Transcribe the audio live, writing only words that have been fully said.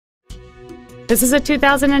This is a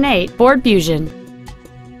 2008 Ford Fusion.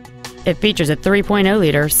 It features a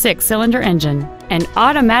 3.0-liter six-cylinder engine, an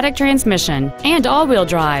automatic transmission, and all-wheel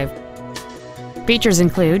drive. Features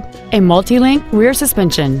include a multi-link rear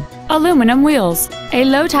suspension, aluminum wheels, a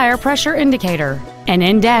low tire pressure indicator, an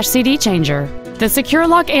in-dash CD changer, the Secure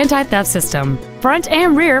Lock anti-theft system, front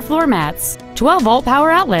and rear floor mats, 12-volt power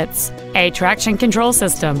outlets, a traction control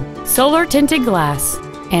system, solar tinted glass,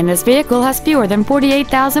 and this vehicle has fewer than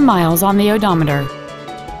 48,000 miles on the odometer.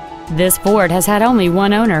 This Ford has had only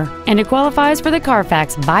one owner, and it qualifies for the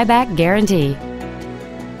Carfax buyback guarantee.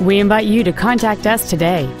 We invite you to contact us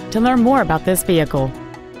today to learn more about this vehicle.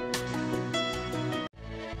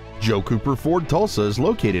 Joe Cooper Ford Tulsa is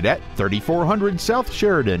located at 3400 South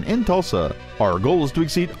Sheridan in Tulsa. Our goal is to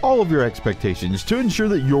exceed all of your expectations to ensure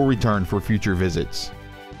that you'll return for future visits.